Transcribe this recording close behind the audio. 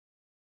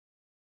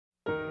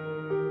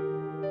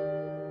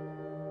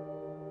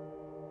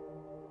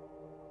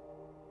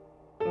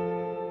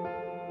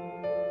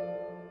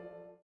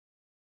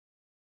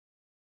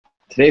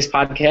Today's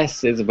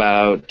podcast is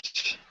about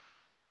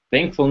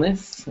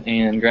thankfulness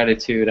and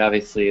gratitude.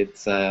 Obviously,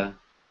 it's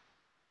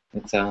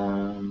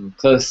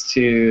close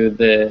to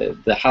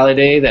the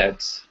holiday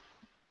that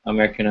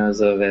America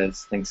knows of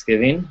as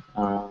Thanksgiving.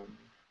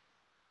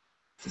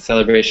 It's a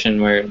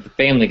celebration where the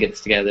family gets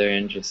together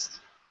and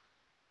just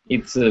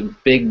eats a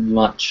big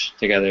lunch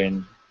together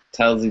and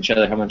tells each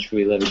other how much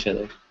we love each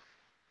other.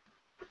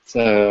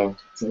 So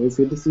it's always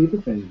good to see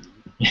the family.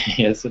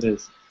 Yes, it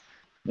is.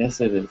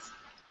 Yes, it is.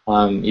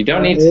 You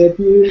don't need to... If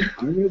you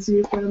aren't going to see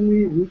your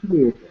family, we can be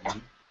your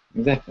family.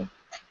 Exactly.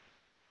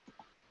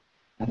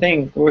 I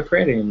think we're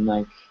creating,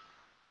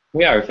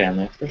 we are a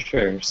family, for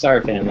sure.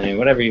 Star family,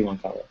 whatever you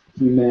want to call it.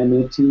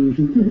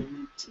 Humanity.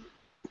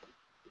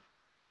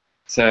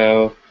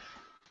 So,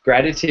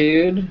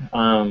 gratitude,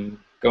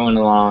 going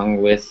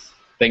along with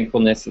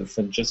thankfulness, is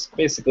just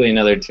basically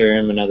another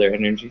term, another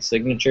energy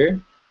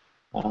signature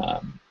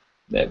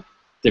that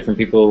different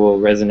people will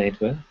resonate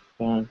with.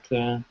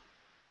 But,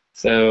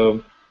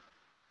 so,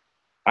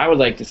 I would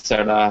like to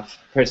start off,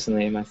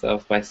 personally,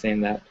 myself, by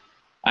saying that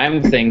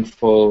I'm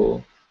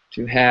thankful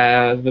to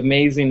have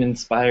amazing,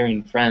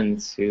 inspiring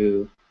friends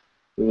who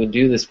will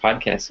do this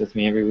podcast with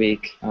me every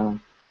week.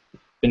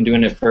 Been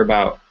doing it for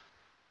about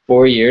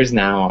 4 years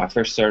now. I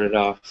first started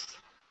off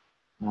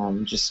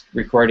just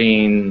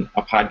recording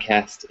a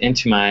podcast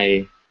into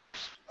my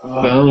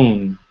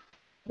phone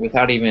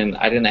without even,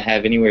 I didn't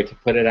have anywhere to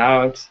put it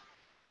out.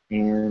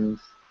 And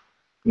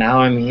now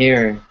I'm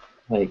here,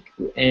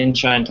 in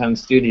Chinatown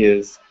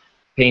Studios,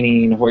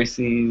 painting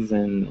horses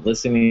and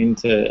listening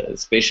to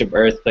Spaceship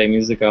Earth play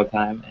music all the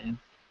time. And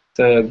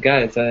so,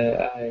 guys,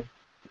 I'm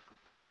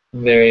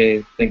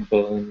very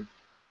thankful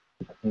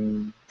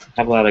and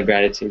have a lot of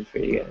gratitude for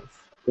you guys.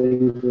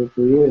 Thankful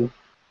for you.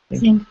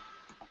 Thank you.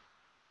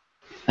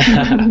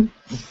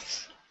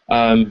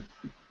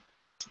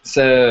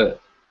 So,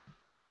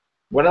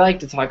 what I like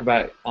to talk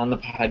about on the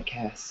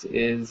podcast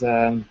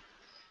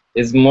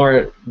is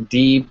more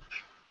deep,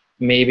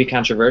 maybe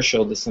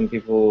controversial to some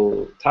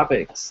people,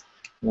 topics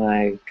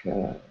like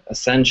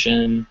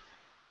ascension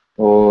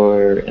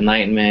or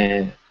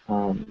enlightenment,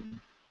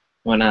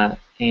 whatnot.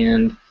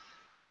 And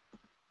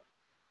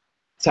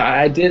so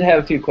I did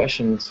have a few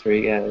questions for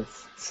you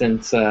guys.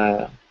 Since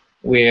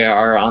we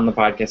are on the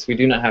podcast, we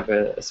do not have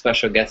a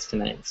special guest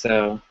tonight,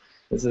 so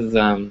this is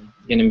going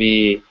to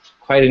be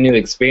quite a new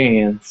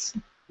experience.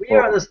 We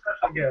are the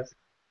special guest.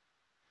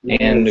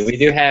 And Yes. we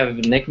do have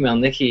Nick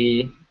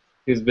Melnicki,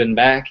 who's been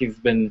back. He's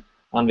been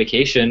on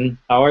vacation.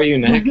 How are you,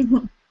 Nick?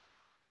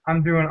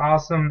 I'm doing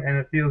awesome, and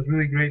it feels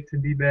really great to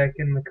be back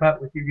in the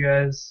cut with you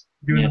guys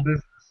doing the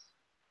business.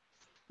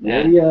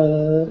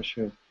 Yeah. For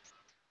sure.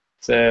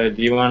 So,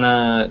 do you want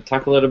to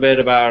talk a little bit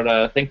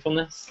about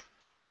thankfulness,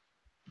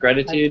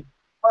 gratitude?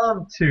 I'd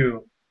love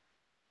to.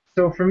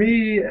 So for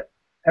me,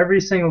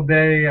 every single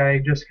day, I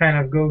just kind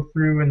of go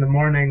through in the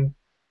morning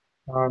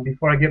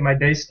before I get my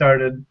day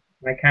started,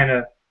 and I kind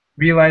of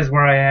realize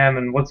where I am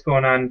and what's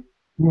going on,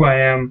 who I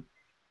am,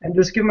 and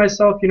just give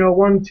myself,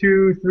 1,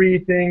 2, 3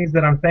 things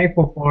that I'm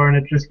thankful for, and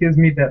it just gives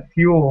me that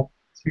fuel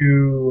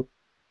to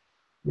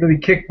really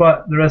kick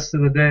butt the rest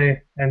of the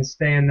day and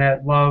stay in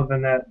that love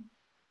and that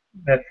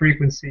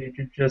frequency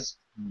to just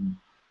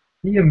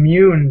be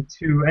immune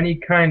to any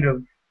kind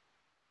of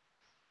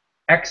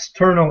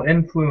external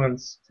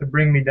influence to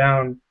bring me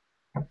down.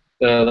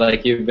 So,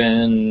 you've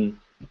been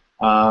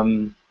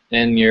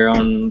in your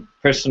own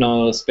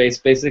personal space,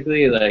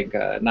 basically,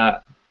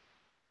 not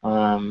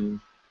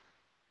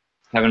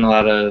having a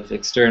lot of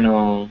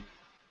external,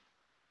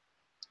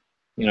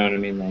 you know what I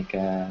mean,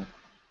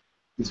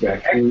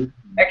 Distraction.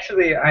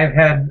 Actually, I've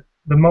had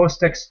the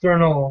most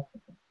external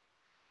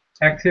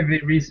activity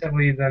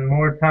recently than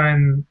more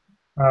time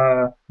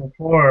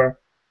before,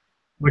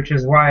 which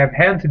is why I've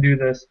had to do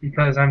this,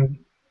 because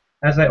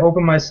as I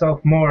open myself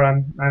more,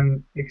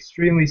 I'm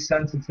extremely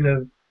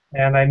sensitive,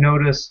 and I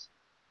noticed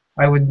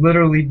I would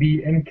literally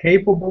be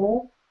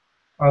incapable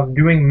of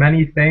doing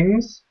many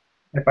things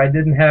if I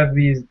didn't have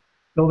these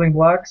building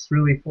blocks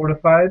really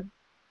fortified.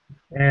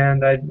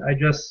 And I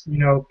just,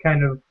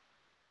 kind of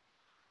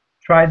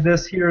tried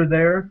this here or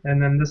there, and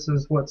then this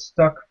is what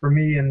stuck for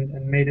me and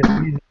made it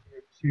easier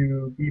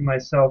to be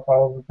myself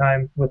all the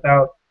time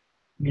without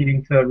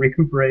needing to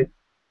recuperate.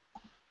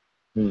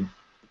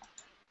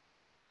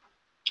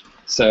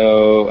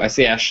 So I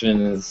see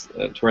Ashton is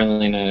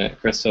twirling a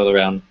crystal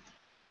around.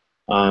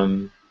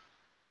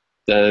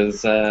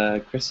 Does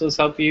crystals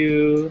help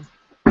you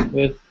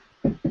with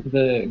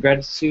the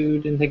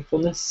gratitude and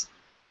thankfulness?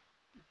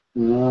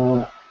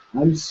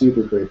 I'm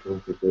super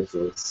grateful for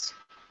crystals.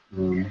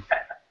 I'm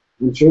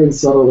sure in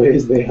subtle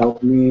ways they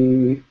help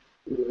me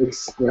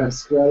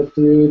express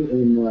gratitude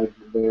in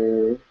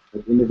their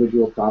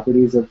individual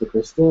properties of the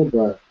crystal,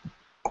 but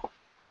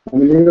I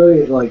mean,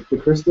 really, the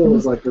crystal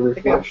is like a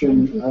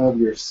reflection of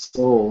your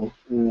soul,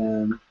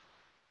 and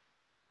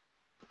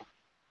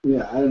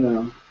yeah, I don't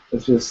know.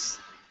 It's just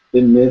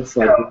emits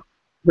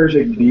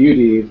perfect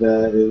beauty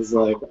that is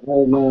I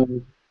don't know.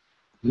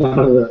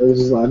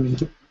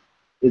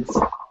 It's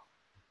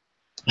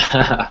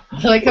I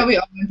like how we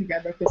all went to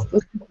grab our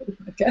crystals before the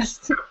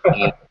podcast.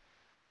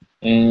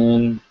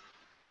 And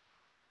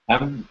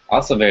I'm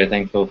also very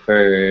thankful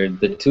for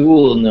the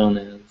tool known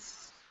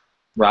as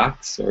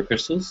rocks or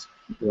crystals.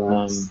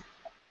 Rocks.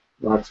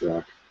 Rocks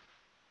rock.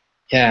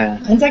 Yeah.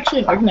 Mine's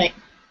actually an organite.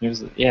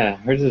 Hers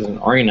is an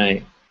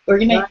organite.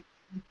 Organite.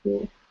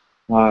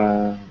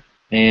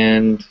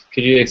 And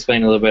could you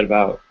explain a little bit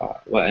about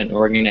what an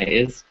organite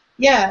is?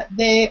 Yeah,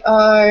 they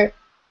are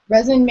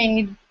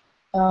resin-made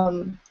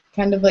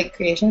kind of like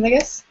creations, I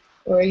guess.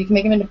 Or you can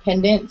make them into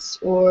pendants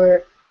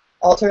or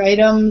altar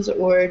items,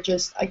 or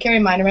just, I carry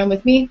mine around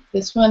with me.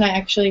 This one I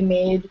actually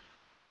made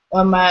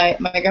on my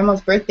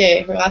grandma's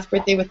birthday, her last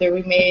birthday with her.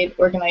 We made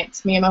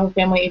organites. Me and my whole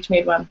family each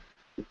made one.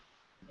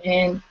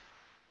 And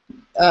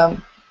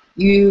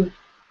you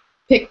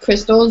pick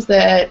crystals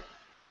that,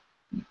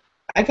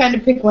 I kind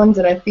of pick ones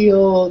that I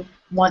feel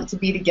want to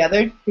be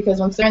together, because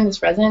once they're in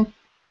this resin,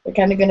 they're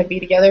kind of going to be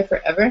together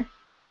forever.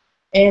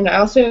 And I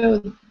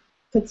also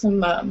put some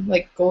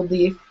like gold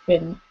leaf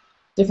and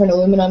different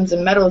aluminums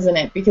and metals in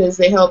it, because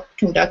they help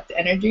conduct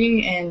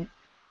energy, and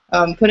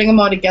putting them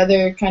all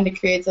together kind of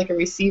creates like a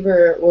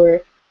receiver,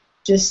 or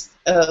just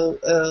a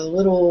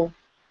little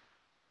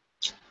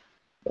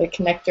like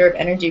connector of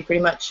energy,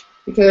 pretty much,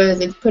 because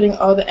it's putting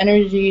all the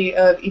energy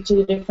of each of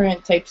the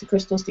different types of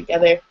crystals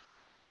together,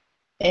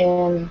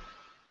 and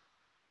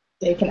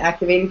they can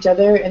activate each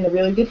other, and they're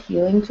really good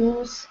healing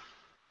tools.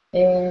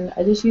 And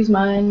I just use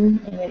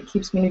mine, and it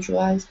keeps me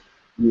neutralized.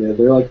 Yeah,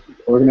 they're like,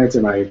 organites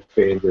are my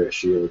favorite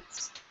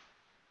shields.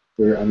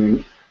 I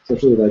mean,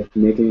 especially like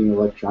making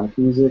electronic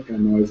music,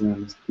 I'm always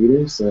on this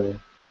computer, so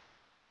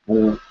I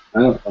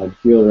don't like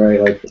feel right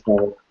like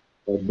how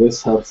like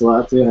this helps a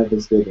lot too. I have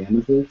this big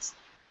amethyst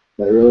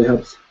that really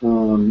helps.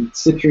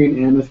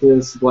 Citrine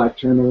amethyst, black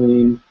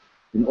tourmaline,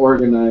 and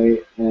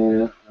organite,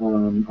 and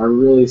are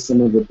really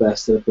some of the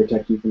best that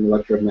protect you from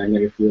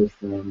electromagnetic fields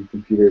from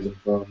computers and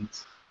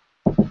phones.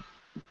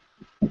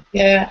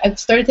 Yeah, I've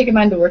started taking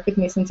mine to work with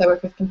me, since I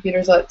work with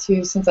computers a lot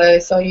too, since I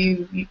saw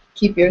you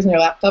keep yours in your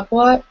laptop a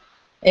lot.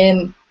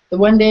 And the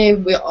one day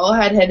we all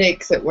had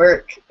headaches at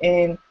work,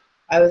 and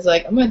I was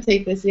like, I'm going to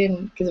take this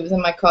in, because it was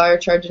in my car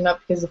charging up,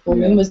 because the full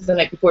moon was the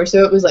night before,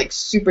 so it was like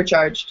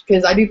supercharged,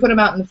 because I do put them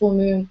out in the full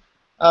moon,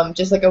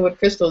 just like I would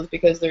crystals,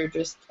 because they're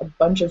just a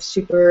bunch of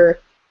super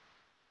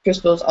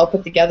crystals all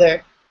put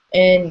together.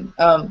 And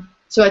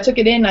so I took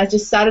it in, I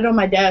just sat it on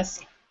my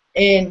desk,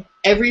 and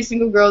every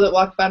single girl that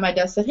walked by my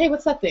desk said, hey,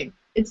 what's that thing?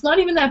 It's not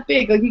even that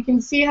big. Like, you can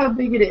see how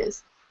big it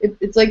is.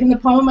 It's like in the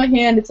palm of my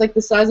hand. It's like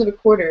the size of a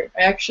quarter.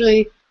 I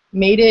actually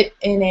made it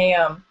in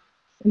a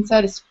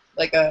inside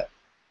like a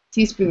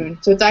teaspoon.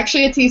 So it's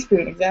actually a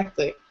teaspoon,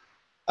 exactly.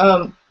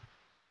 And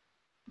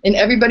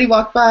everybody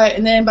walked by,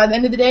 and then by the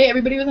end of the day,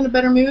 everybody was in a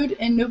better mood,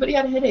 and nobody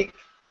had a headache.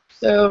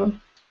 So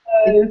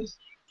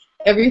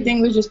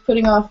everything was just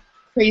putting off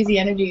crazy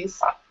energies.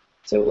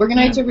 So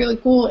organites are really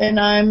cool, and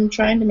I'm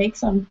trying to make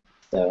some.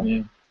 So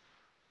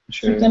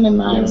keep them in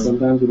mind. Yeah,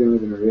 sometimes we don't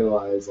even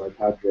realize like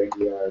how drained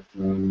we are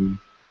from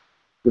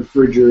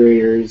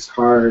refrigerators,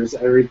 cars,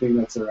 everything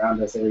that's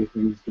around us.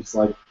 Everything's just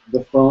like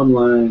the phone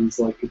lines.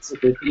 Like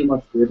they're pretty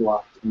much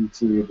gridlocked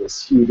into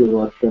this huge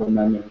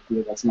electromagnetic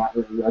field that's not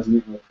really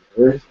resonant with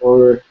the Earth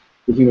or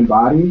the human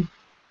body.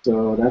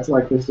 So that's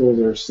why crystals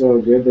are so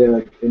good. They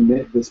like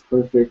emit this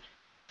perfect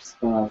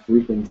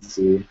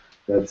frequency.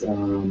 That's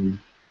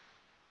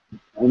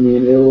I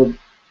mean, it will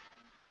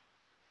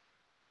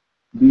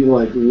be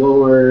like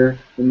lower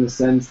in the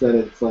sense that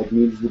it's like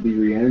needs to be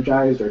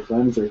re-energized or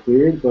cleansed or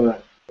cleared,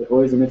 but it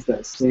always emits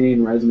that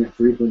same resonant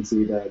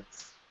frequency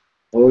that's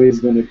always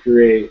going to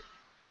create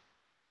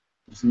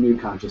just new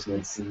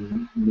consciousness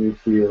and new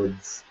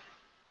fields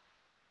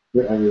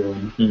for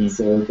everyone. Mm-hmm.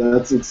 So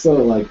it's so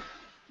like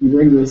you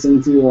bring this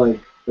into like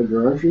a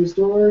grocery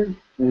store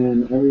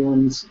and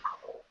everyone's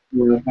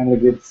kind of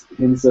gets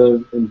hints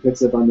of and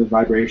picks up on the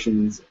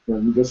vibrations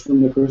from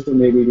the crystal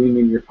maybe being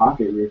in your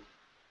pocket. You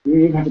don't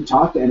even have to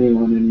talk to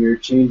anyone, and you're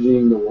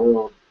changing the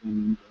world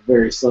in a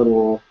very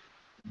subtle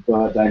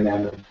but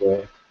dynamic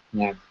way.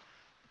 Yeah.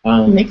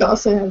 Nick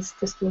also has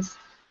crystals.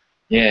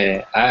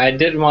 Yeah, I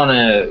did want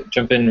to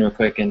jump in real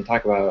quick and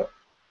talk about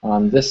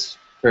this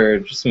for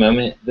just a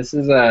moment. This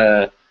is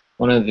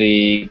one of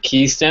the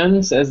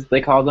keystones, as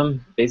they call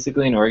them,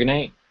 basically an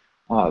organite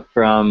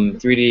from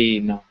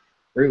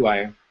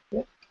Rootwire.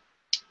 Yep.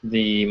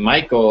 The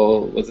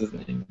Michael, what's his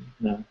name?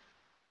 No,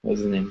 what was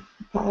his name?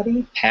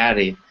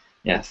 Patty.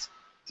 Yes.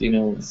 Do you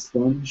know?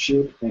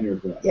 Sponship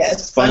Enterprise.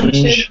 Yes.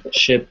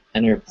 Sponship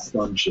Enterprise.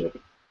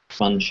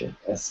 Sponship.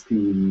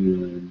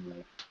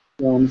 S-P-U-N.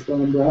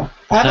 Spun, bro.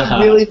 I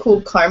have a really cool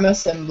karma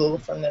symbol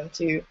from them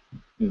too.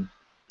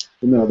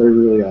 No, they're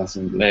really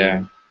awesome people.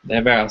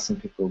 They're very awesome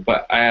people.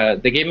 But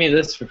they gave me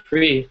this for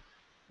free,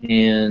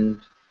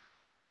 and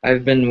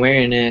I've been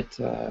wearing it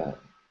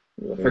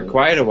for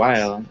quite a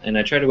while, and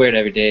I try to wear it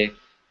every day,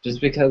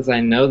 just because I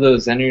know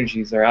those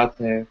energies are out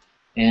there,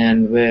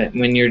 and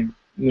when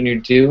you're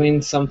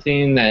doing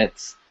something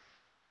that's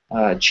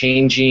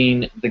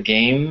changing the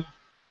game,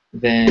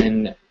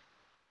 then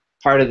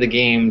part of the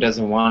game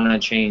doesn't want to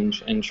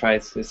change and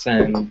tries to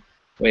send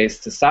ways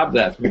to stop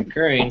that from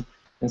occurring.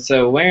 And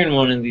so wearing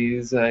one of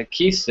these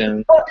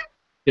keystones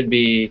could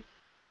be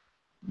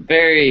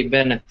very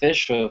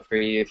beneficial for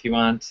you if you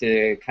want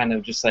to kind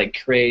of just like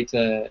create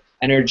a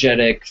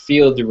energetic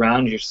field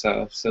around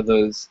yourself so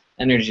those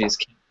energies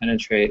can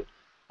penetrate.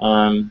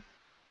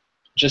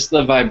 Just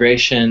the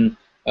vibration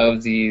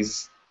of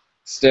these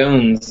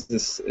stones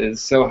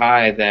is so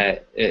high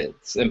that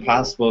it's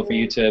impossible for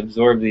you to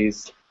absorb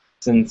these,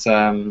 since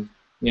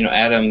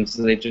atoms,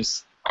 they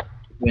just,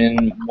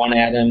 when one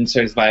atom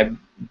starts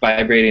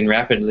vibrating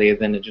rapidly,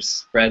 then it just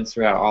spreads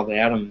throughout all the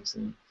atoms.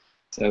 And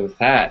so with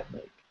that,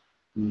 like,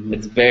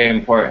 it's very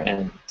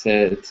important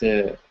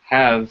to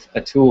have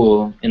a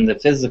tool in the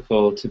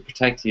physical to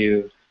protect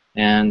you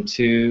and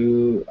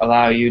to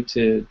allow you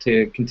to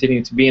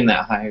continue to be in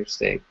that higher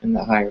state, in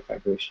that higher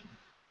vibration.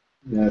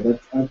 Yeah,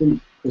 I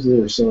think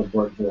crystals are so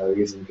important for that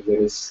reason, because they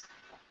just,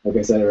 like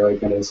I said earlier,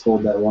 kind of just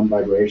hold that one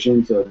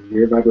vibration. So if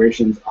your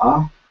vibration's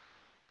off,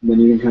 then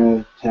you can kind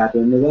of tap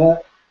into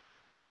that.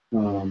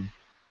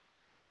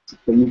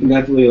 But you can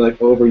definitely like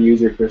overuse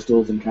your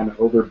crystals and kind of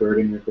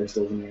overburden your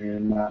crystals, and you're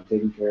not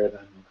taking care of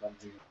them and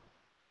cleansing them.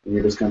 And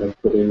you're just kind of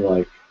putting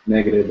like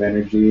negative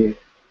energy,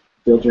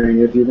 filtering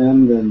it through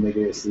them, then they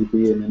get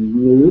sleepy, and then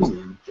you lose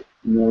them.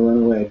 And they'll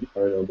run away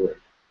or they'll break.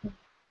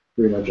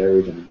 Pretty much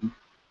every time.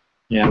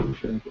 Yeah, for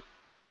sure.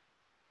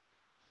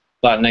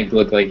 Thought Nick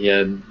looked like he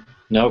had...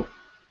 Nope.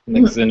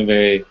 Nick's in a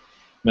very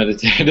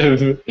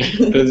meditative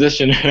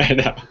position right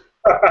now.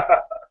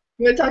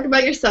 You want to talk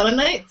about your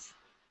selenites?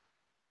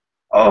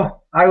 Oh,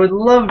 I would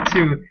love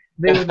to.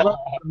 They would love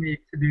for me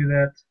to do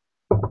that.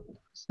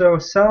 So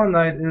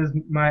selenite is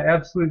my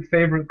absolute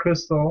favorite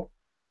crystal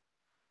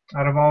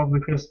out of all of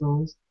the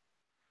crystals.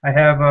 I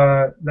have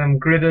them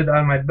gridded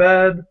on my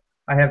bed.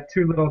 I have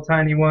two little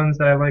tiny ones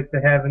that I like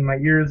to have in my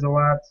ears a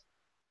lot.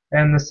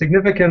 And the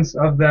significance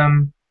of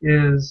them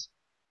is,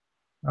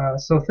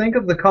 so think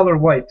of the color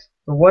white.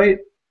 The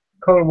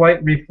color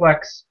white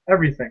reflects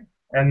everything,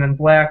 and then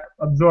black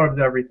absorbs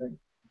everything.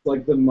 It's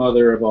like the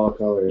mother of all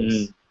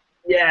colors.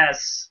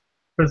 Yes,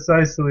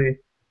 precisely.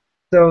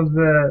 So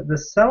the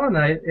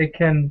selenite, it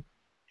can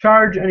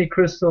charge any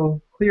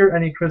crystal, clear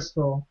any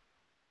crystal.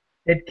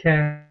 It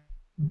can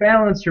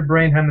balance your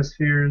brain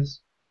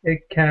hemispheres.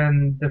 It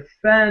can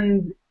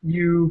defend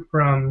you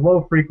from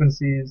low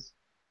frequencies.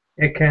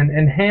 It can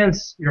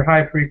enhance your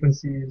high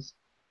frequencies.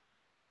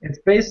 It's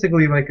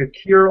basically like a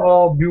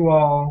cure-all,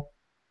 do-all,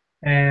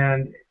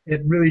 and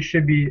it really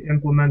should be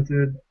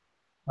implemented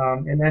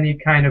in any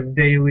kind of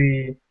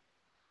daily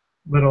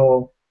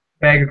little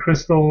bag of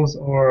crystals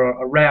or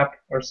a wrap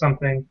or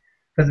something,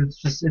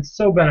 because it's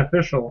so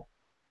beneficial.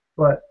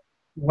 But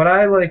what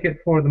I like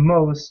it for the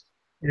most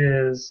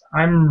is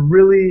I'm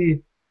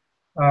really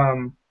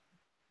in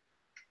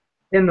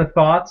the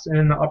thoughts and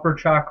in the upper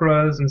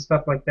chakras and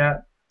stuff like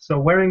that. So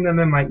wearing them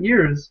in my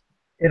ears,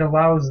 it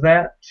allows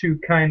that to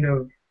kind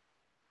of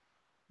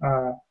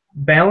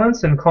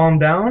balance and calm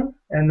down,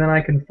 and then I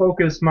can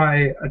focus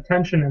my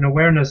attention and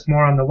awareness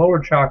more on the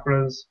lower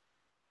chakras,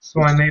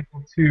 so I'm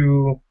able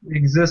to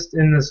exist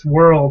in this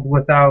world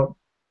without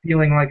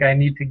feeling like I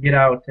need to get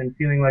out and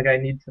feeling like I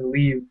need to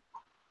leave.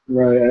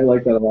 Right, I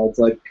like that a lot. It's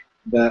like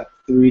that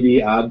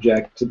 3D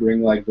object to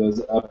bring like those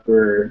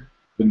upper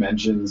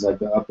dimensions, like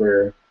the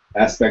upper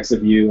aspects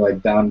of you,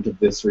 like down to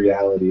this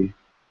reality.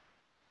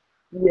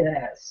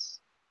 Yes.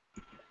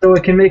 So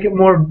it can make it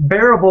more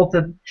bearable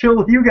to chill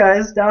with you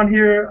guys down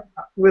here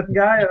with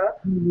Gaia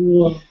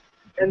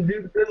and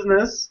do the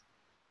business.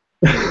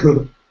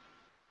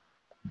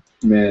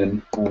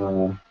 Man.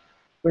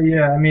 But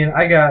yeah, I mean,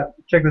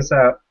 check this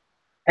out.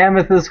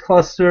 Amethyst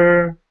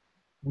cluster.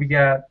 We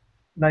got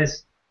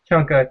nice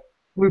chunk of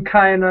blue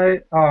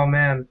kyanite. Oh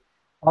man.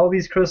 All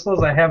these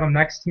crystals, I have them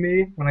next to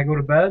me when I go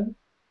to bed.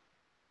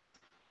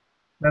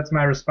 That's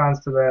my response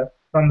to that.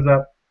 Thumbs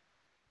up.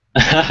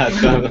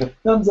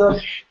 Thumbs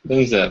up.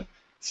 Thumbs up.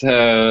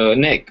 So,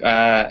 Nick,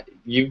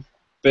 you've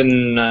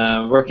been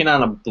working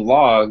on a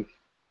blog,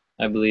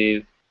 I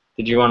believe.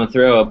 Did you want to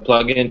throw a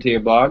plug into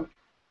your blog?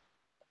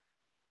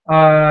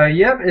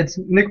 Yep, it's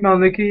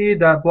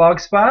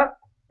nickmelnicki.blogspot,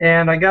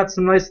 and I got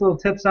some nice little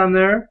tips on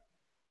there.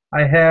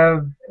 I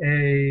have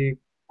a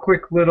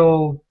quick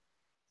little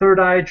third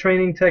eye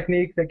training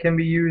technique that can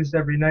be used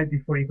every night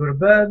before you go to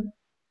bed.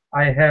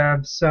 I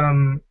have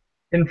some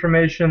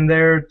information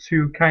there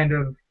to kind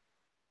of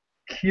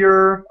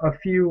cure a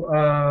few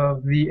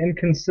of the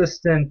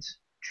inconsistent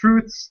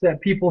truths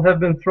that people have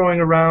been throwing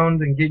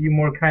around and get you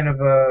more kind of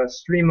a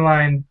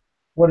streamlined,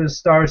 what is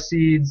star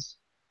seeds,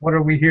 what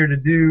are we here to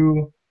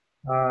do,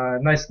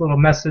 nice little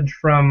message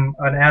from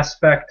an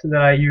aspect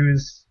that I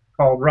use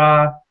called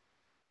Ra,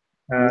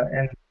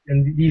 and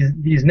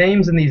these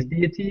names and these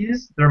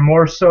deities, they're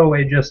more so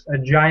just a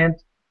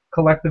giant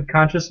collective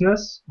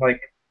consciousness,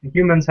 like the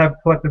humans have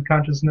collective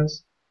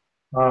consciousness.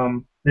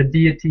 The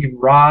deity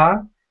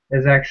Ra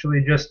is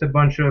actually just a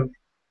bunch of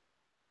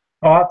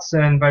thoughts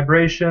and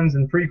vibrations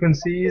and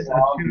frequencies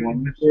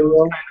attuned to those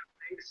kind of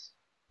things.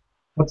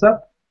 What's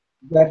up?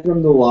 That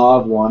from the Law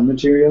of One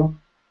material?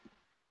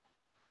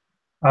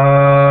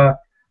 I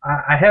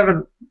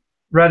haven't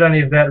read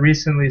any of that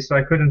recently, so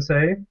I couldn't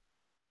say.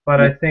 But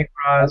I think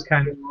Ra is That's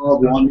kind the of Law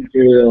of One associated.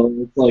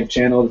 material. It's like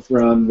channeled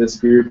from this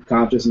group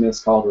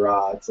consciousness called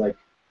Ra. It's like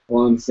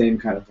along the same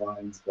kind of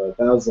lines, but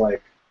that was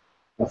like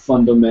a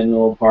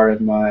fundamental part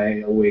of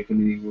my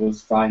awakening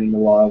was finding the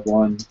Law of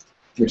One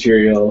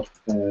material,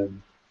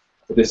 and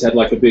it just had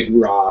like a big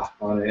Ra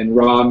on it, and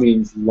Ra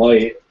means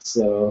light,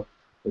 so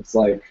it's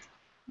like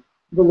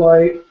the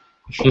light.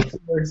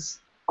 Source.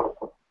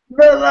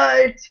 The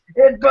light,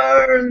 it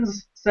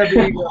burns, said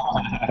the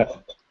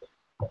eagle.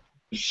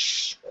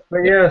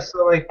 But yeah,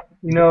 so like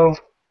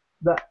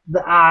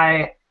the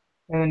eye,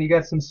 and then you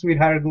got some sweet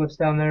hieroglyphs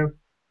down there.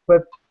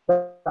 But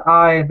the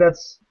eye,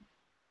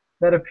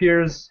 that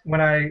appears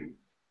when I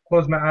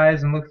close my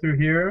eyes and look through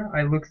here.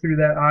 I look through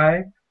that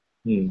eye,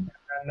 Hmm.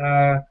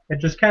 and it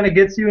just kind of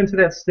gets you into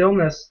that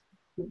stillness.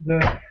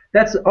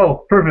 That's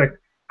perfect.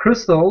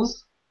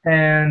 Crystals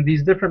and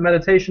these different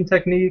meditation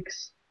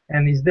techniques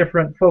and these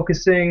different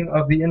focusing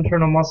of the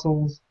internal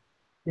muscles.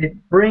 It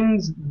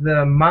brings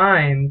the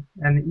mind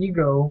and the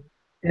ego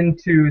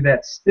into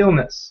that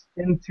stillness,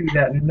 into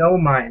that no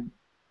mind.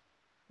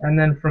 And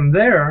then from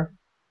there,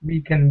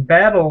 we can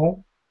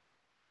battle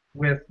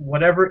with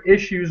whatever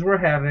issues we're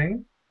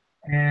having,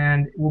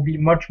 and we'll be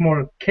much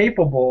more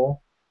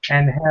capable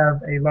and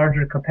have a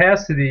larger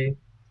capacity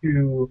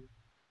to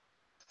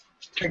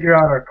figure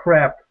out our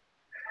crap.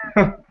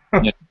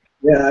 Yeah.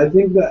 Yeah, I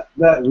think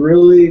that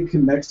really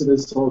connects to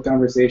this whole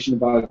conversation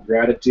about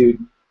gratitude,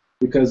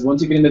 because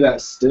once you get into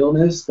that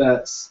stillness,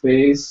 that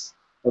space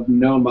of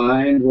no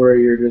mind, where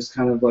you're just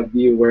kind of like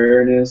the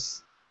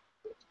awareness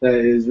that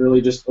is really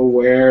just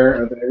aware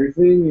of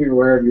everything. You're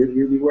aware of you're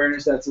the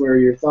awareness that's where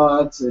your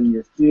thoughts and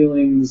your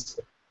feelings,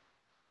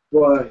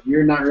 but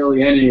you're not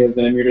really any of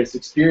them. You're just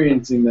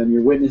experiencing them.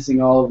 You're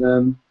witnessing all of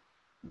them,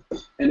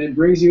 and it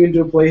brings you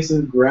into a place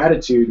of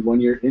gratitude when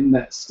you're in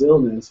that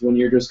stillness. When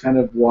you're just kind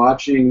of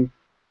watching,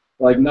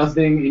 like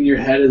nothing in your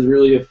head is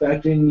really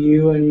affecting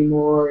you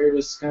anymore. You're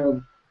just kind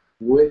of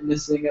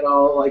witnessing it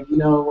all. Like,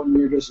 when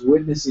you're just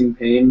witnessing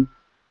pain,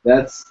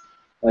 that's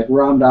like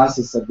Ram Dass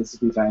has said this a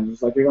few times.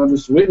 It's like, if I'm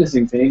just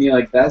witnessing pain, you're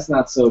like, that's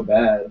not so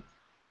bad.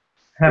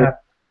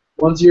 But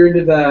once you're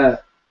into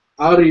that,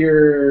 out of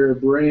your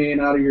brain,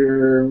 out of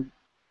your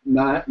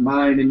not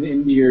mind, and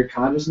into your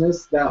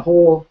consciousness, that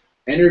whole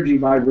energy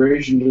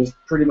vibration just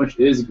pretty much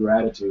is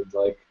gratitude.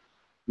 Like,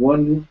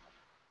 one,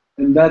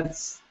 and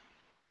that's,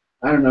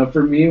 I don't know,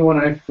 for me, when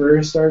I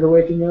first started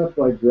waking up,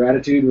 like,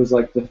 gratitude was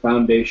like the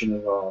foundation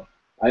of all.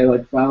 I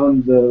like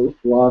found the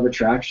law of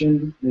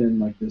attraction and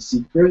like The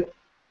Secret,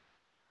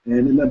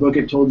 and in that book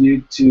it told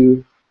you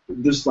to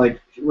just like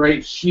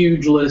write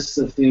huge lists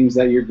of things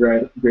that you're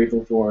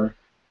grateful for.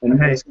 And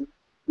Hey,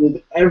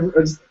 with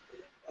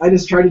I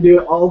just tried to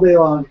do it all day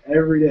long,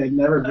 every day. I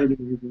never heard of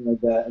anything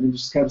like that. And it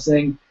just kept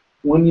saying,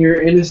 when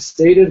you're in a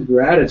state of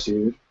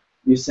gratitude,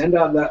 you send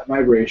out that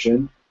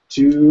vibration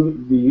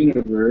to the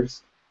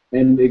universe,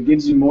 and it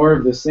gives you more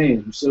of the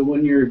same. So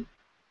when you're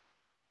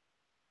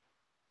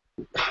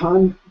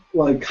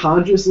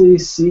consciously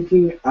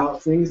seeking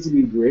out things to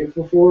be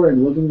grateful for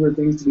and looking for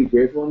things to be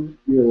grateful in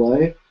your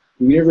life,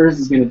 the universe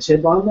is going to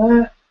tip on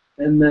that,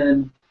 and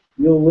then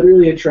you'll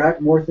literally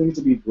attract more things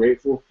to be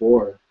grateful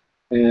for.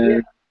 yeah,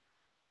 And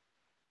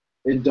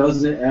it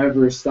doesn't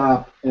ever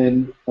stop.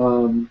 And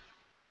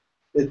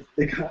it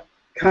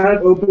kind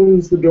of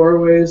opens the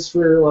doorways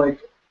for like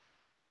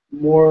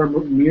more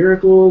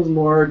miracles,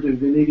 more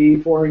divinity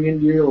pouring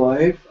into your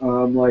life.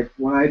 Like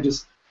when I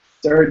just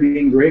started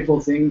being grateful,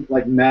 things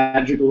like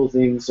magical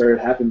things started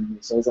happening to me.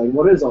 So I was like,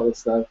 what is all this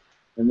stuff?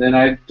 And then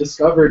I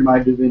discovered my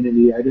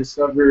divinity. I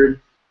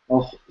discovered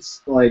a,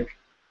 like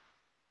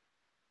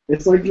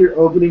it's like you're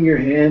opening your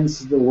hands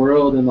to the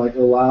world and like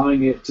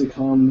allowing it to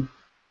come,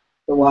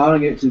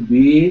 allowing it to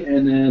be,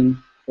 and then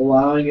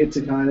allowing it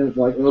to kind of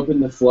like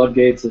open the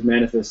floodgates of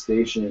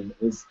manifestation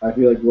is, I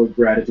feel like, what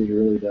gratitude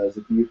really does.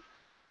 If you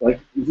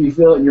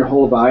feel it in your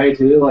whole body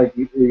too, like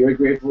you're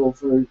grateful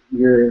for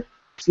your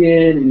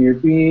skin and your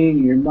being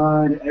and your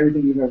mind and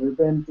everything you've ever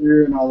been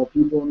through and all the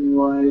people in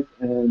your life,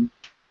 and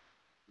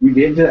you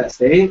get into that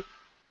state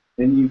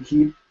and you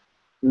keep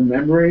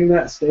remembering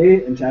that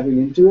state and tapping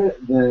into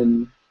it,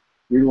 then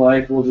your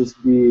life will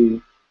just be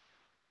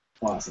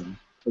awesome.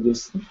 It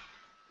just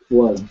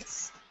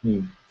floods.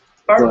 Hmm.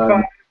 hard So,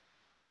 five.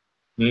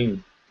 Hmm.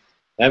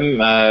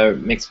 That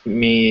makes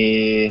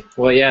me,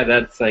 well, yeah,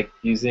 that's like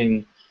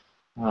using,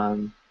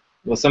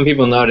 well, some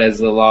people know it as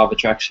the law of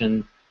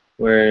attraction,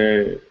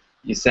 where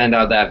you send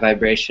out that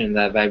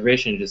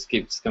vibration just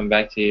keeps coming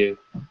back to you.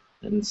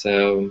 And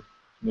so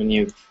when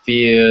you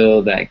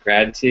feel that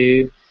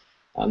gratitude,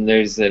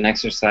 there's an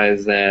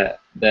exercise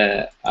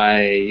that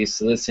I used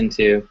to listen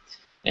to,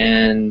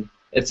 and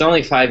it's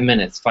only 5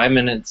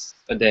 minutes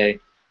a day.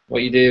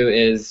 What you do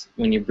is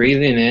when you're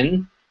breathing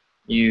in,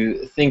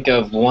 you think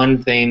of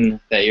one thing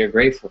that you're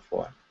grateful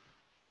for.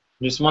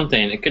 Just one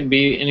thing. It could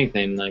be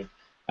anything. Like,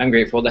 I'm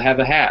grateful to have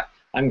a hat.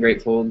 I'm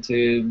grateful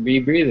to be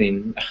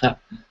breathing.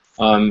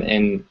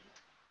 And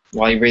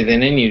while you're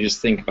breathing in, you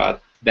just think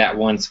about that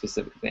one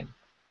specific thing.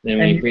 Then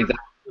when And you you breathe have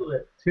to feel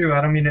it too.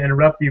 I don't mean to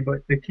interrupt you,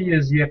 but the key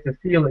is you have to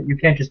feel it. You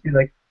can't just be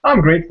like,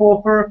 I'm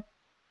grateful for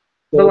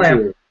the So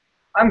lamp. true.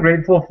 I'm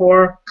grateful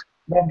for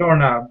that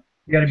doorknob.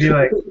 You got to be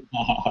like,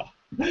 out.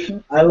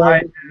 I I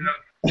like.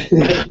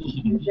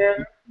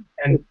 begin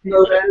and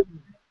feel it.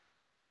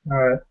 All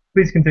right,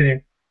 please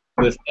continue.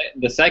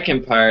 The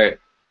second part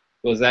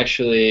was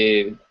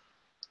actually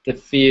to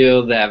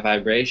feel that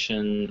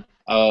vibration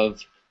of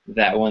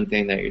that one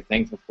thing that you're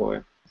thankful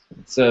for.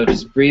 So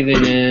just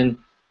breathing in,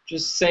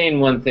 just saying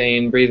one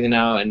thing, breathing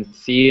out, and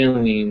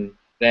feeling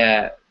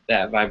that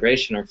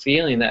vibration or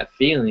feeling that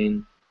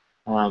feeling.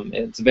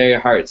 It's very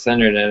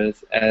heart-centered,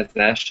 as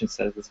Ashton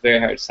says. It's very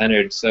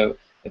heart-centered, so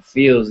it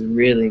feels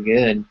really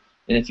good.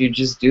 And if you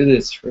just do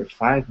this for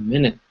 5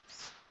 minutes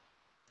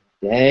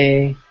a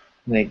day,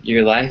 like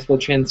your life will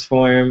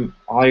transform.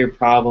 All your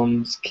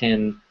problems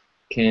can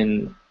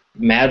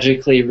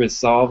magically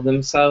resolve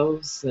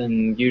themselves,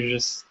 and you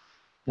just,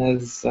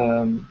 as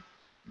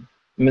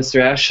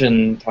Mr.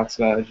 Ashton talks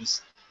about,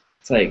 just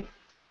it's like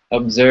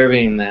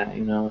observing that.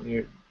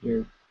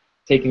 You're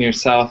taking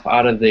yourself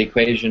out of the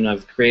equation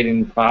of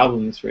creating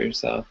problems for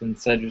yourself,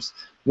 instead just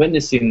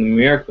witnessing the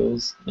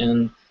miracles,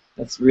 and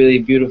that's really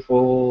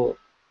beautiful.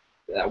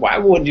 Why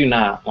would you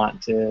not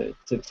want to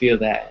feel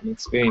that and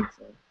experience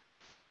it?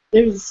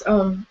 There's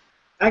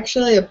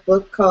actually a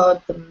book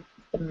called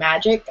The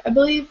Magic, I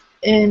believe,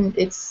 and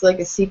it's like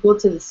a sequel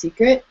to The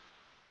Secret.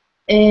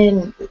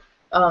 And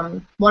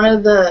one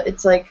of the,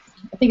 it's like,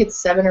 I think it's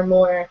 7 or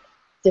more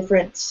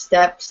different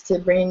steps to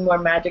bringing more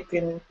magic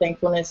and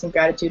thankfulness and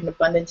gratitude and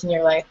abundance in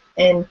your life.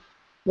 And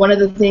one of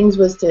the things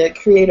was to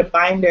create a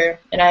binder.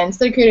 And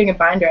instead of creating a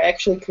binder, I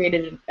actually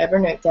created an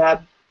Evernote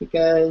tab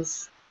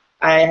because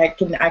I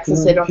can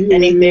access it on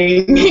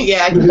anything.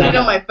 Yeah, I can put it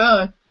on my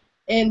phone.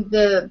 And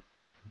the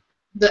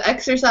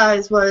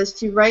exercise was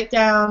to write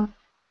down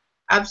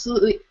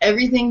absolutely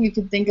everything you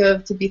could think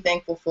of to be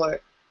thankful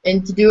for,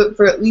 and to do it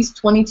for at least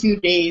 22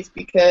 days,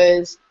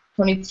 because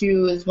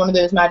 22 is one of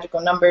those magical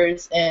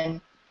numbers,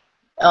 and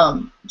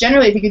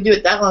generally if you could do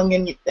it that long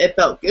and it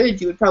felt good,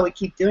 you would probably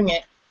keep doing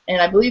it.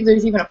 And I believe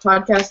there's even a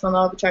podcast on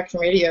Law of Attraction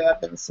Radio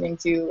I've been listening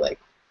to like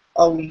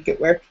all week at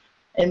work,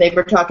 and they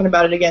were talking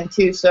about it again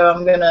too, so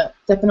I'm going to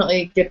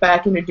definitely get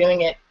back into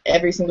doing it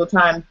every single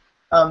time.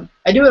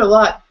 I do it a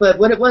lot, but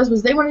what it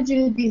was they wanted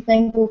you to be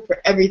thankful for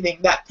everything.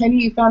 That penny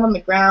you found on the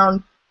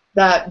ground,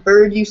 that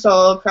bird you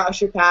saw across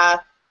your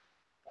path,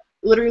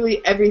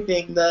 literally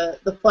everything.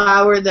 The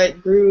flower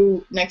that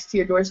grew next to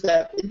your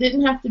doorstep. It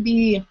didn't have to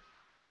be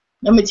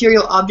a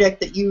material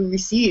object that you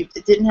received.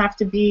 It didn't have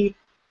to be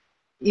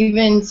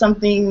even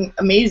something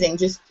amazing.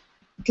 Just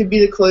it could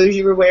be the clothes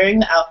you were wearing,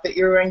 the outfit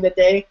you were wearing that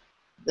day,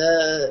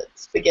 the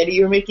spaghetti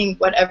you were making,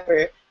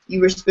 whatever. You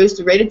were supposed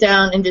to write it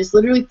down and just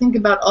literally think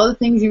about all the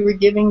things you were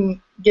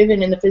given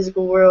in the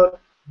physical world,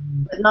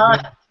 but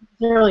not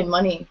necessarily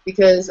money,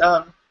 because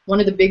one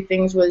of the big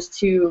things was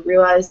to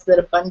realize that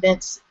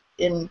abundance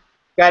and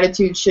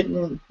gratitude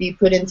shouldn't be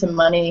put into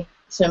money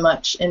so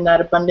much, and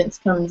that abundance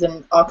comes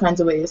in all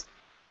kinds of ways.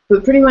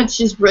 But pretty much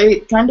just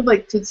write, kind of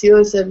like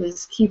Tutsilo said,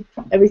 is keep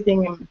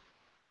everything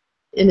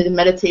in the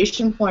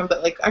meditation form,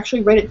 but like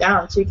actually write it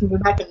down so you can go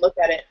back and look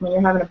at it. When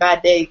you're having a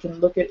bad day, you can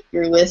look at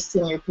your list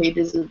and your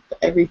pages of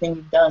everything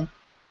you've done.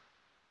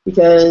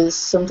 Because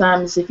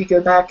sometimes if you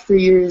go back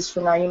 3 years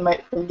from now, you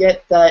might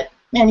forget that,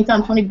 man, you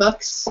found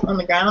 $20 on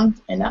the ground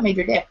and that made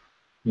your day.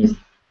 Mm.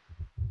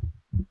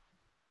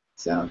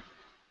 So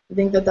I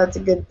think that that's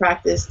a good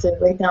practice, to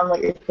write down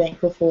what you're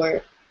thankful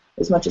for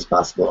as much as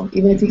possible.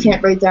 Even if you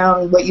can't write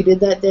down what you did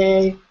that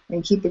day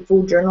and keep a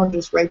full journal,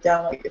 just write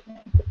down what you're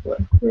thankful for.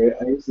 Right,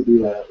 I used to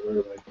do that where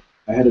like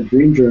I had a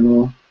dream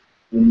journal,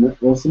 and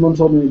well, someone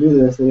told me to do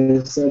this.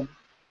 They said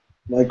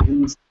like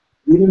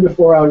even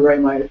before I would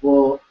write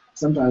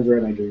sometimes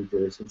write my dream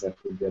first since I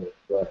forget it,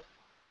 but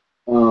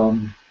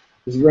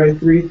just write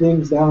 3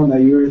 things down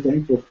that you were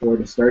thankful for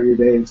to start your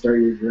day and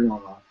start your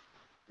journal off.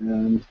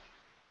 And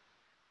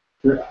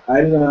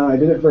I don't know, I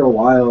did it for a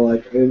while.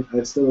 Like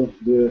I still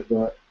don't do it,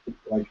 but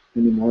like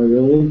anymore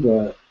really.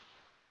 But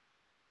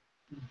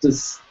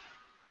just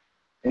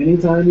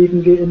anytime you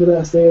can get into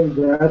that state of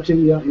gratitude,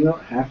 you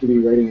don't have to be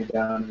writing it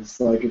down.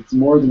 It's like it's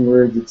more than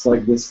words. It's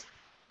like this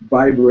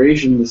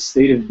vibration, the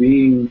state of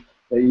being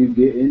that you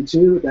get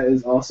into that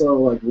is also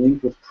like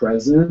linked with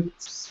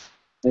presence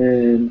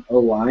and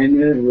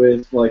alignment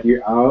with like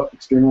your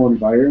external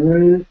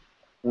environment.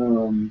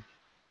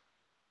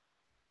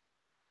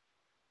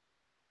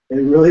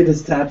 It really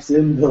just taps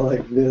into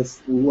like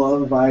this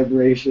love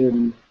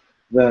vibration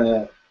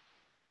that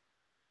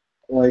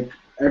like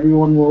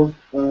everyone will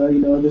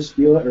just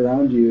feel it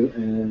around you,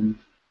 and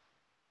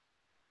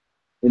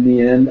in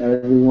the end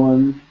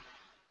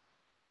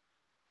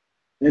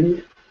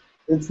and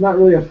it's not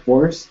really a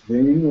forced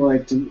thing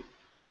like to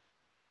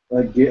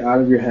like get out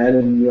of your head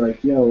and be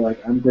like, yo, like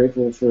I'm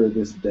grateful for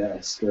this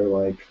desk, or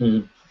like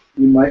you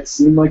might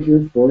seem like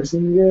you're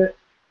forcing it,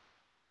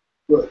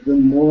 but the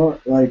more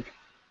like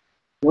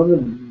one of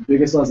the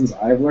biggest lessons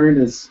I've learned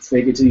is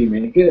fake it till you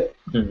make it.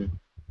 Mhm.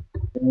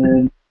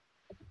 And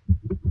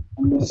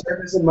on the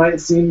surface, it might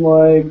seem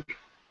like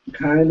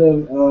kind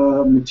of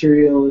a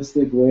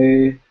materialistic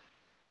way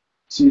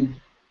to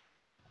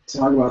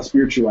talk about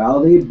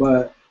spirituality,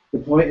 but the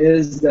point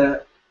is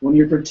that when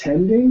you're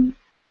pretending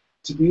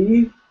to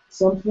be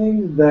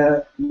something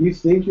that you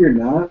think you're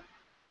not,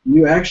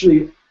 you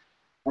actually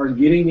are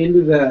getting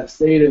into that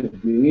state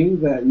of being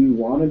that you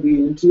want to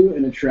be into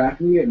and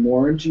attracting it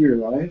more into your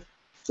life.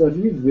 So if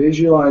you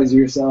visualize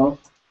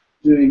yourself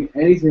doing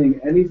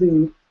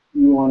anything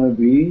you want to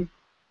be,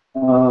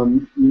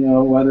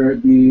 whether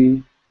it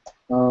be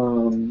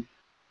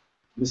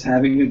just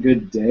having a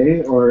good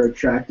day or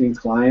attracting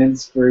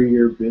clients for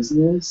your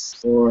business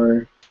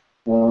or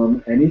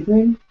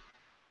anything,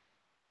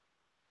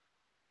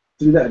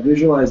 through that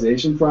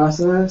visualization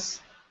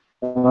process,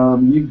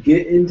 you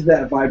get into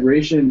that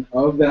vibration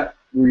of that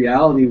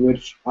reality,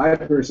 which I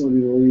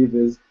personally believe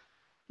is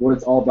what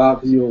it's all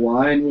about, because you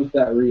align with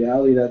that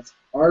reality that's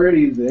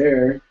already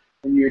there,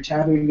 and you're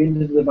tapping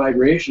into the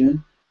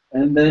vibration,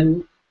 and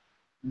then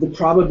the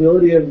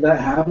probability of that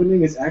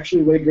happening is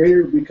actually way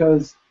greater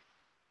because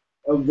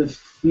of the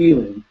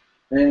feeling.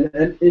 And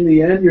in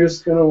the end, you're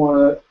just going to want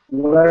to,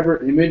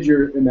 whatever image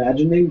you're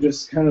imagining,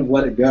 just kind of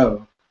let it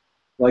go.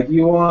 Like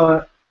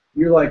you're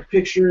like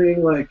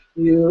picturing like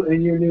you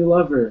and your new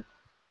lover,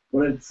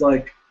 but it's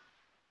like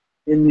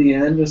in the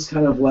end, just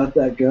kind of let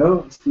that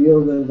go, feel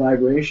the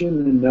vibration,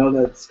 and know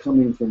that's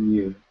coming from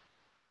you.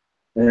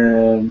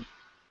 And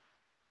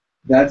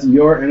that's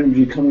your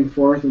energy coming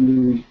forth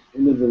into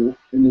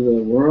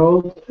the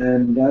world,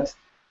 and that's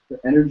the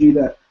energy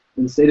that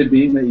in state of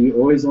being that you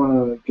always want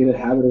to get a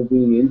habit of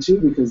being into,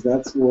 because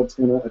that's what's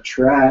going to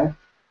attract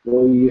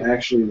what you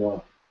actually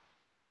want.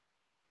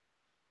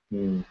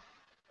 Hmm.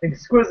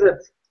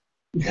 Exquisite.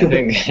 I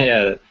think,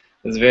 yeah,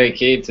 it's very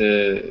key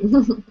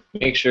to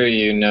make sure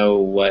you know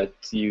what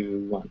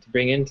you want to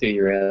bring into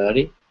your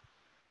reality.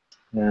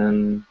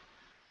 And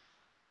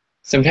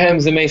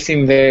sometimes it may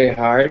seem very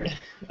hard.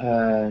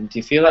 Do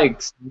you feel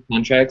like some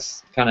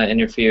contracts kind of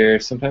interfere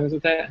sometimes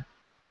with that?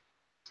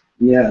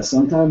 Yeah,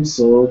 sometimes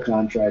soul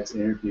contracts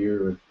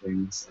interfere with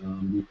things.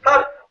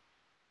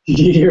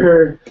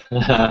 You're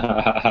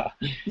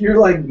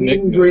like Nick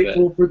being knows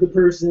grateful for the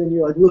person.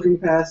 You're like looking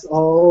past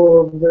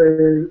all of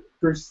the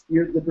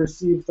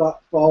perceived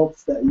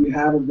faults that you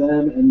have of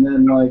them, and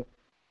then like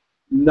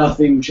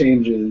nothing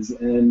changes,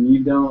 and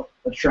you don't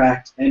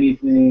attract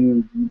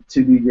anything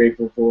to be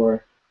grateful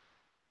for.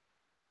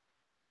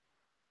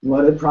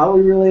 But it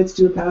probably relates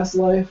to a past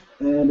life,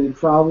 and it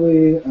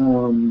probably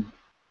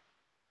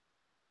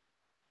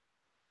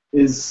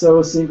is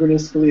so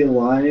synchronously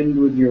aligned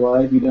with your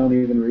life, you don't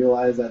even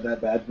realize that that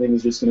bad thing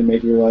is just going to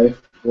make your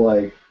life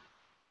like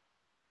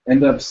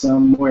end up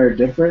somewhere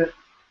different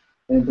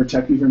and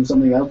protect you from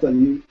something else that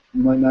you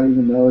might not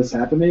even know is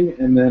happening.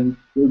 And then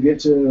you'll get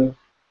to,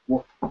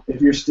 well,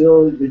 if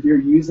you're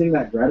using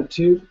that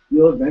gratitude,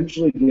 you'll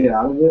eventually get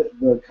out of it.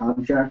 The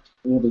contract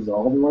will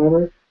dissolve or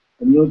whatever,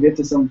 and you'll get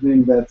to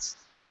something that's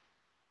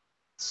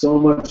so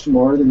much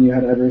more than you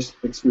had ever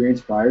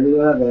experienced prior to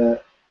that.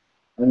 That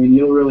I mean,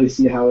 you'll really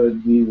see how it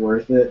would be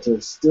worth it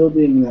to still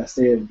being in that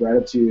state of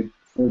gratitude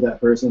for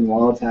that person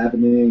while it's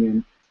happening,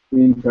 and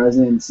being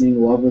present and seeing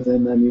love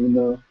within them, even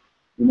though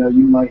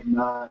you might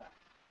not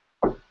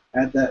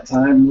at that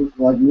time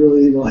like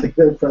really like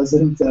their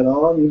presence at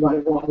all. You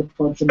might want to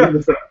punch them in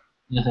the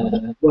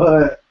face,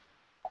 but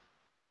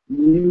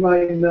you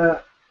might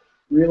not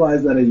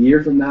realize that a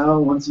year from now,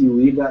 once you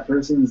leave that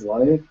person's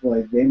life,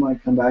 like they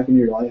might come back into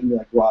your life and be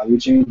like, "Wow, you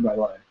changed my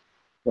life,"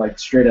 like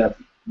straight up,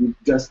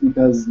 just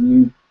because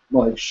you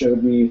like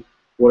showed me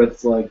what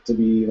it's like to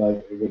be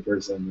like a good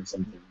person or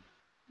something.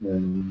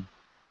 And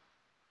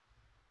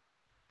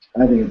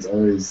I think it's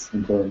always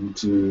important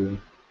to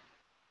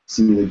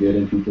see the good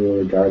in people,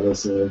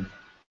 regardless of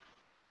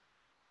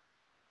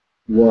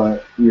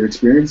what you're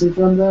experiencing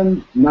from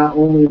them, not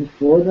only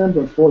for them,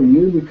 but for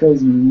you,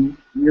 because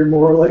you're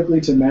more likely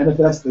to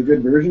manifest the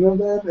good version of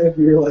them if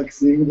you're like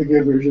seeing the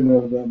good version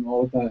of them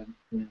all the time.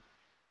 Yeah.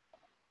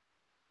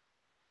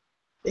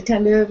 It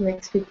kind of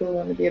makes people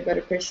want to be a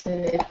better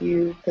person if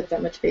you put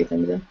that much faith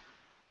into them.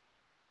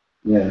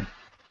 Yeah.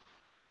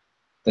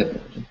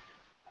 Definitely.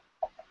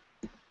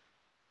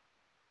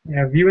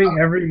 Yeah, viewing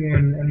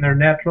everyone in their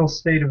natural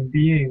state of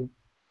being,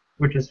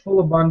 which is full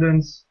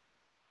abundance,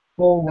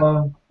 full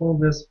love, full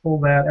this, full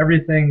that,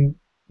 everything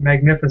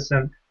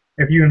magnificent.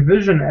 If you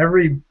envision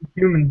every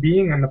human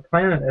being on the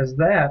planet as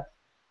that,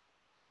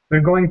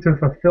 they're going to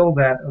fulfill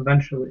that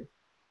eventually.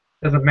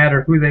 Doesn't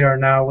matter who they are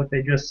now, what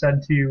they just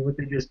said to you, what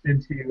they just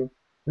did to you.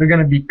 They're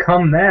going to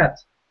become that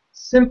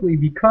simply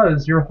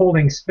because you're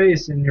holding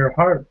space in your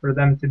heart for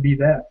them to be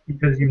that,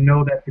 because you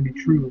know that to be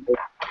true.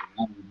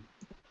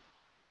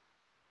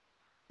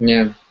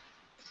 Yeah.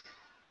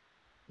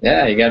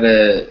 Yeah, you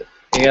gotta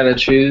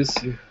choose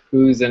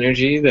whose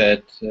energy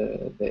that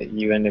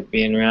you end up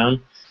being around.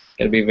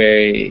 Gotta be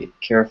very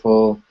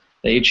careful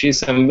that you choose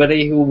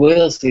somebody who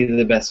will see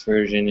the best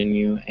version in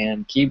you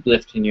and keep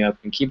lifting you up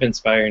and keep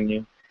inspiring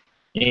you.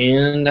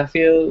 And I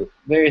feel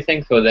very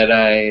thankful that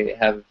I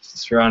have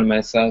surrounded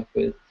myself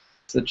with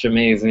such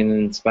amazing,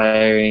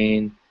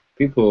 inspiring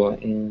people,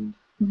 and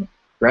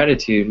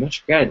gratitude,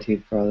 much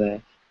gratitude for all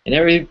that. And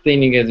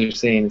everything you guys are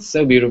saying is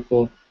so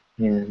beautiful.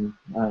 And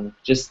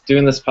just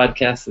doing this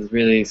podcast is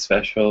really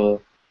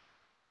special.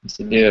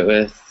 To do it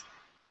with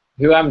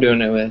who I'm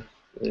doing it with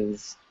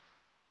is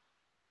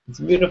it's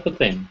a beautiful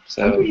thing. I'm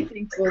So pretty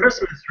thankful.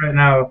 Christmas right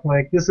now.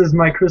 Like, this is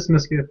my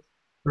Christmas gift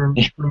for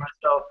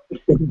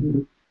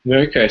myself.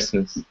 Merry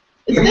Christmas.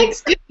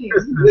 It's Thanksgiving.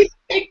 We're a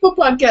thankful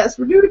podcast.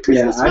 We're doing a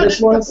Christmas Yeah, I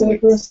just one in want to a say couple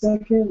for a weeks.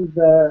 second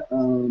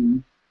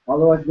that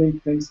although I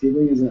think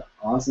Thanksgiving is an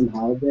awesome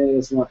holiday, I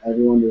just want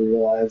everyone to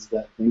realize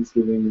that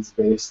Thanksgiving is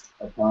based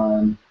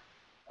upon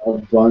a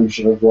bunch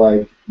of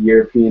like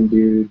European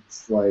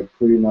dudes like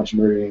pretty much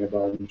murdering a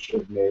bunch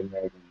of Native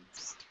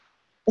Americans.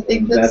 I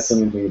think That's that's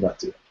something to think about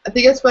too. I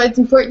think that's why it's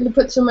important to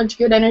put so much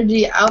good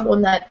energy out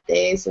on that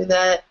day, so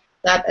that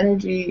that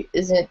energy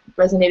isn't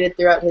resonated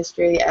throughout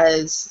history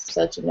as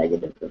such a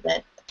negative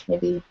event.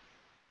 Maybe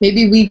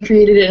we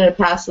created it in a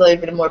past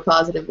life in a more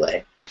positive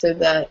way, so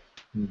that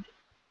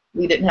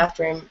we didn't have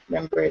to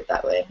remember it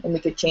that way, and we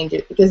could change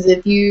it. Because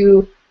if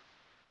you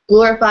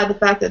glorify the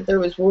fact that there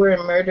was war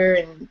and murder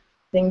and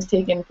things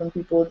taken from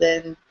people,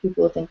 then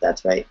people will think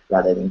that's right,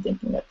 rather than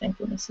thinking that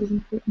thankfulness is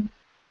important.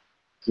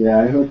 Yeah,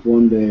 I hope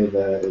one day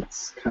that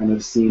it's kind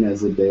of seen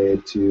as a day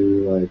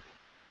to like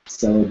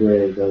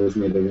celebrate those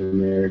Native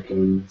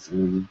Americans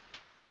and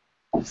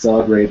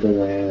celebrate the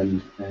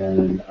land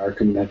and our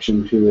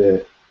connection to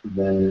it.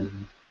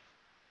 Then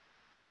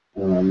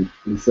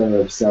instead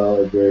of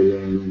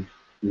celebrating,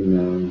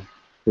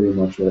 pretty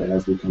much what it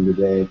has become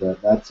today. But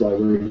that's why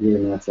we're here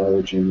and that's why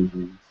we're changing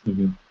things.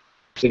 Mm-hmm.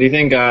 So do you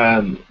think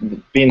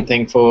being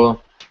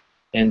thankful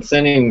and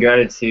sending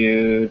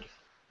gratitude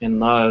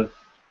and love,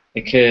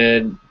 it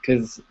could,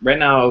 because right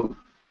now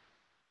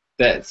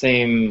that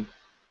same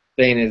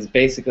thing is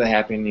basically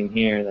happening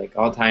here. Like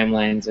all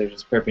timelines are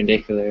just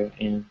perpendicular,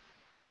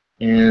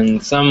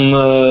 and some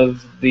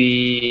of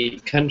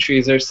the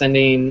countries are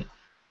sending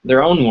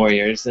their own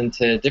warriors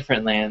into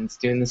different lands,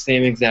 doing the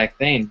same exact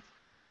thing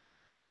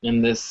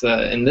in this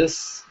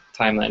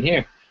timeline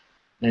here.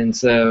 And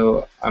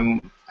so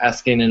I'm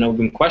asking an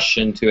open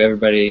question to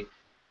everybody,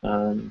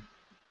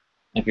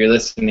 if you're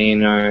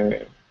listening or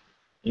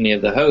any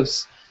of the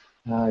hosts,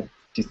 do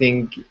you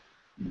think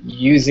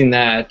using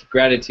that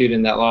gratitude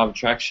and that law of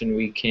attraction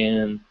we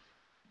can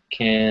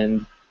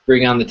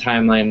bring on the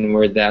timeline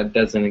where that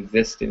doesn't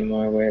exist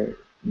anymore, where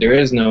there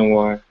is no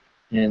war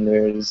and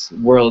there's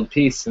world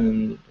peace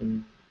and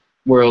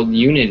world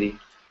unity?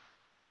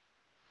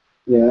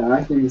 Yeah,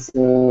 I think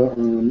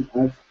so.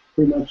 I've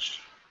pretty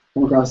much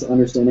come across the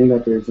understanding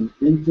that there's an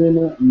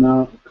infinite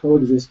amount of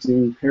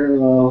coexisting,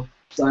 parallel,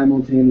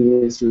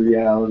 simultaneous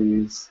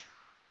realities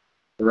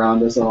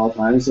around us at all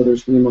times. So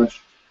there's pretty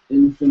much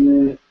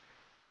infinite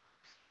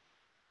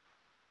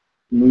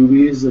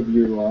movies of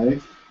your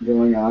life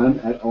going on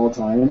at all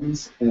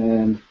times.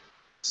 And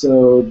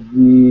so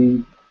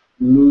the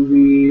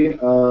movie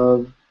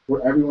of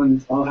where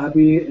everyone's all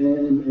happy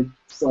and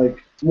it's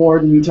like more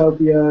than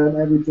utopia and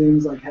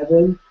everything's like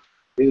heaven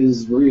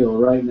is real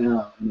right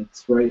now, and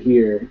it's right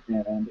here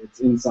and it's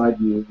inside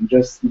you, and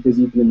just because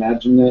you can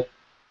imagine it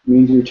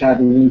means you're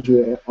tapping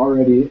into it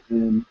already,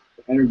 and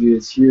the energy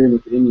is here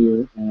within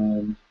you.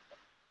 And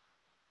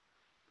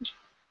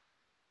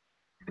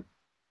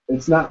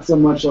it's not so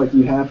much like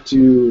you have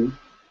to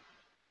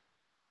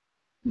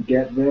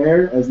get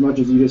there as much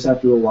as you just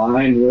have to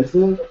align with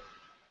it,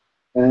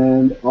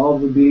 and all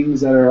the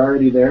beings that are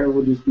already there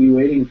will just be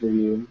waiting for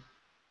you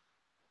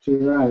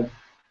to arrive.